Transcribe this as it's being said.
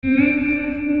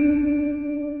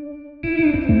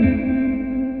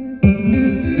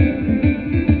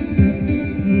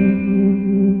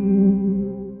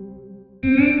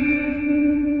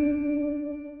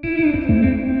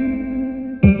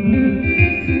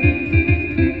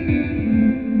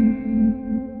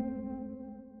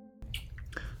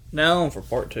down for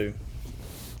part 2.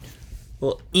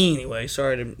 Well, anyway,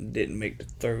 sorry I didn't make the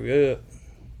throw up.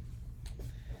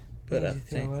 But I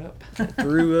think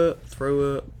throw up,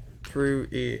 through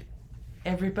it.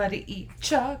 Everybody eat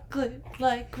chocolate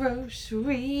like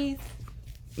groceries.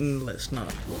 Let's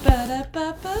not.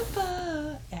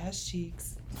 Ba-da-ba-ba-ba. Ass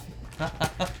cheeks.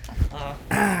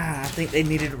 I think they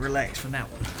needed to relax from that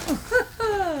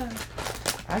one.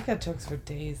 I got jokes for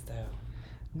days, though.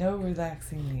 No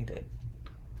relaxing needed.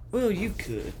 Well, you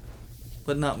could,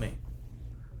 but not me.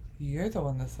 You're the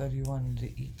one that said you wanted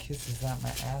to eat kisses out my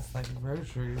ass like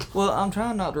groceries. Well, I'm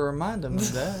trying not to remind them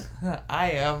of that.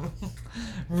 I am.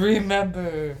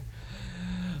 Remember.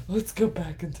 Let's go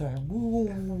back in time.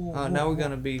 Now we're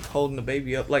going to be holding the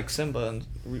baby up like Simba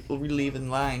and reliving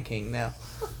Lion King now.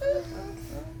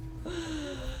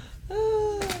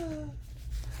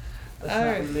 Let's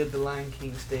not relive the Lion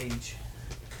King stage.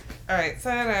 Alright, so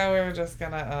now we're just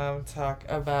gonna talk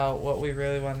about what we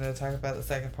really wanted to talk about the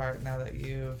second part now that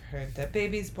you've heard that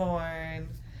baby's born.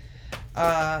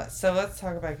 So let's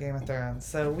talk about Game of Thrones.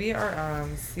 So we are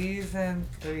on season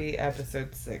 3,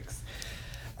 episode 6.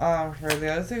 For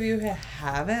those of you who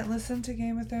haven't listened to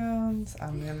Game of Thrones,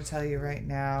 I'm going to tell you right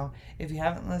now, if you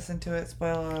haven't listened to it,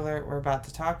 spoiler alert, we're about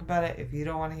to talk about it. If you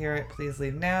don't want to hear it, please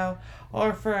leave now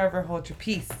or forever hold your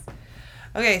peace.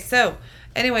 Okay, so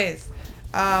anyways,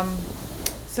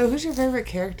 so who's your favorite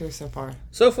character so far?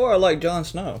 So far, I like Jon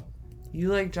Snow. You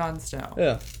like Jon Snow?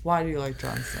 Yeah. Why do you like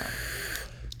Jon Snow?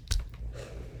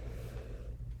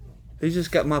 He's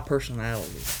just got my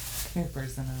personality. Your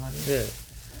personality. Yeah.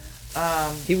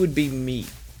 He would be me.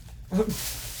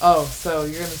 Oh, so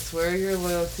you're gonna swear your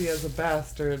loyalty as a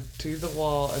bastard to the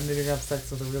wall, and then you're gonna have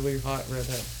sex with a really hot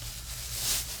redhead.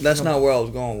 That's not where I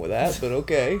was going with that, but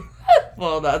okay.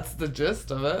 Well, that's the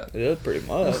gist of it. Yeah, pretty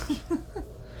much.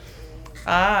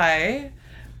 I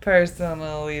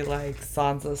personally like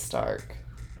Sansa Stark.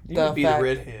 You would be the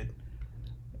redhead.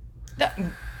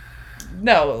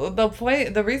 No,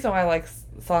 the reason why I like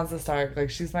Sansa Stark, like,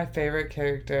 she's my favorite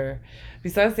character,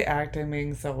 besides the acting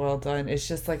being so well done, it's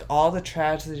just like all the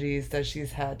tragedies that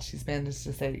she's had, she's managed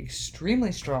to stay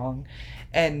extremely strong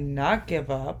and not give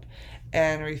up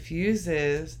and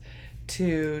refuses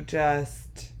to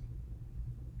just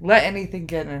let anything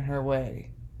get in her way.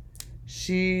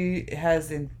 She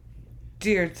has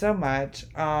endured so much.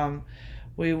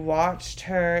 We watched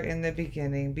her in the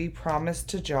beginning be promised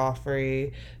to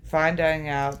Joffrey, finding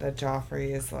out that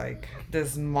Joffrey is like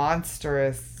this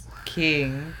monstrous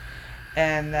king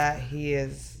and that he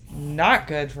is not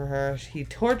good for her. He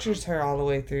tortures her all the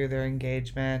way through their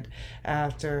engagement.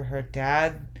 After her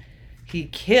dad, he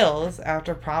kills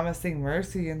after promising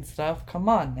mercy and stuff. Come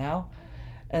on now.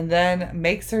 And then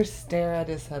makes her stare at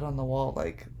his head on the wall.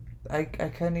 Like, I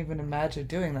couldn't even imagine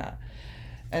doing that.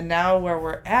 And now where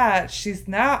we're at, she's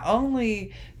not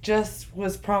only just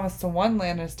was promised to one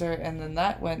Lannister and then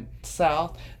that went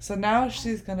south. So now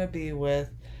she's going to be with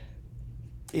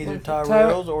either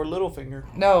Tyrell's or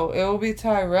Littlefinger. No, it will be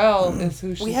Tyrell is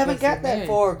who she's We haven't got that marry.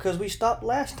 far because we stopped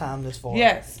last time this far.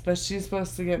 Yes, but she's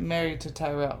supposed to get married to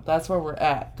Tyrell. That's where we're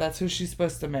at. That's who she's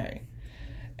supposed to marry.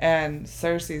 And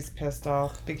Cersei's pissed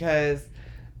off because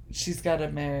she's got to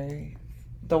marry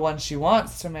the one she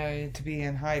wants to marry to be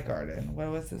in Highgarden. What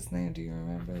was his name? Do you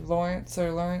remember? Lawrence?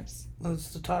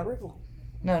 It's the Tyrell.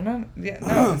 No. Yeah,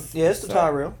 no. It's the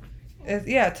Tyrell.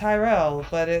 Tyrell,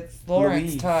 but it's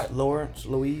Lawrence.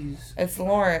 Louise. It's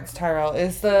Lawrence Tyrell.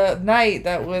 It's the knight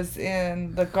that was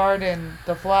in the garden,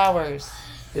 the flowers,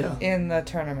 in the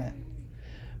tournament.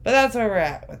 But that's where we're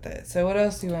at with it. So what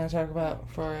else do you want to talk about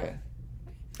for it?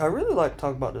 I really like to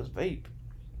talk about this vape,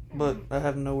 but I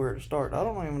have nowhere to start. I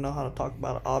don't even know how to talk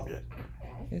about an object.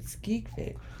 It's Geek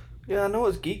Vape. Yeah, I know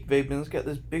it's Geek Vape, and it's got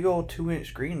this big old 2-inch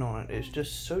screen on it. It's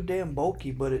just so damn bulky,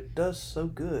 but it does so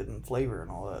good in flavor and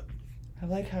all that. I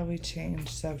like how we change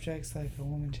subjects like a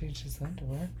woman changes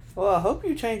underwear. Well, I hope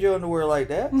you change your underwear like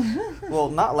that. Well,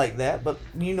 not like that, but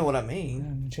you know what I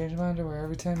mean. I change my underwear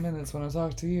every 10 minutes when I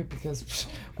talk to you because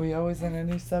we always in a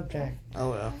new subject.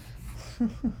 Oh, yeah.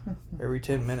 Every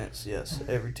 10 minutes, yes.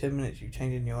 Every 10 minutes you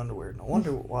changing your underwear. No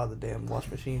wonder why the damn wash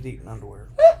machine's eating underwear.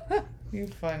 You're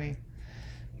funny.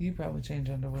 You probably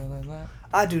change underwear like that.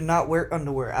 I do not wear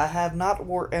underwear. I have not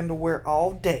wore underwear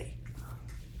all day.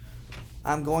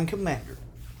 I'm going commander.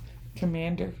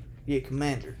 Commander? Yeah,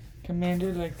 commander.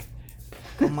 Commander, like...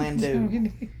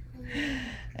 Commando.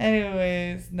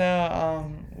 Anyways,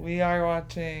 no, we are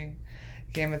watching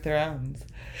Game of Thrones.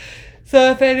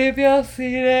 So if any of y'all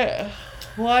seen it,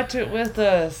 watch it with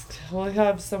us. We'll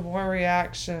have some more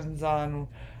reactions on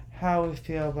how we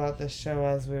feel about the show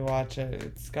as we watch it.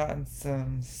 It's gotten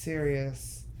some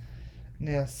serious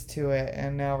to it,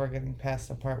 and now we're getting past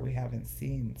the part we haven't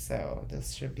seen, so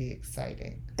this should be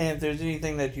exciting. And if there's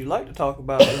anything that you'd like to talk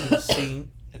about in this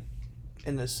scene,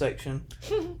 in this section,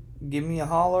 give me a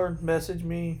holler, message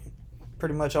me.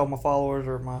 Pretty much all my followers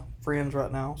are my friends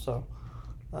right now, so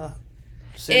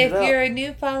send If it out. you're a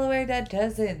new follower that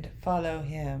doesn't follow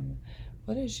him,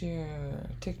 what is your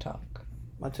TikTok?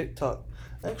 My TikTok.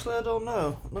 Actually, I don't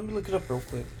know. Let me look it up real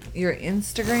quick. Your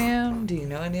Instagram? Do you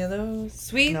know any of those?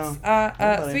 Sweets. No,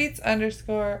 nobody.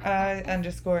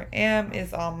 Sweets_I_am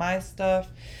is all my stuff.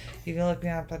 You can look me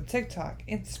up on TikTok,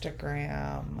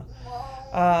 Instagram.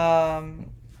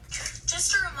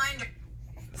 Just a reminder.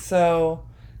 So,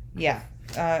 yeah.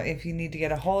 If you need to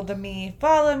get a hold of me,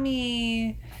 follow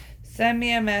me. Send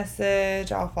me a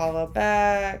message. I'll follow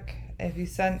back. If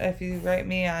you write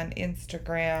me on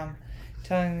Instagram,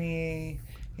 telling me,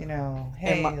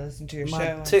 hey, listen to your show. My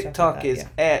and stuff like TikTok that, is yeah.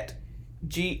 at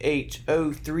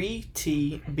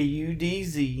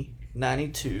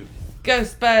GHO3TBUDZ92.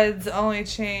 Ghost Buds only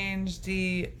changed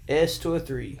the S to a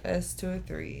 3. S to a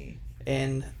 3.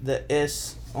 And the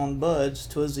S on Buds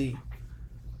to a Z.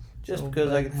 Just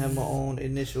because I can have my own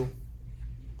initial.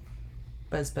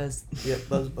 Buzz. Yep,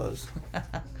 Buzz.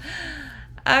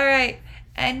 All right.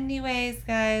 Anyways,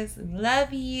 guys,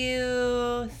 love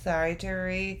you. Sorry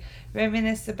to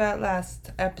reminisce about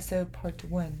last episode, part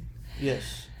 1.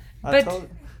 Yes. But-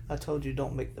 I told you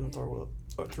don't make them throw up.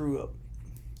 Or threw up.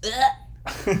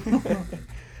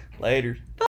 Later.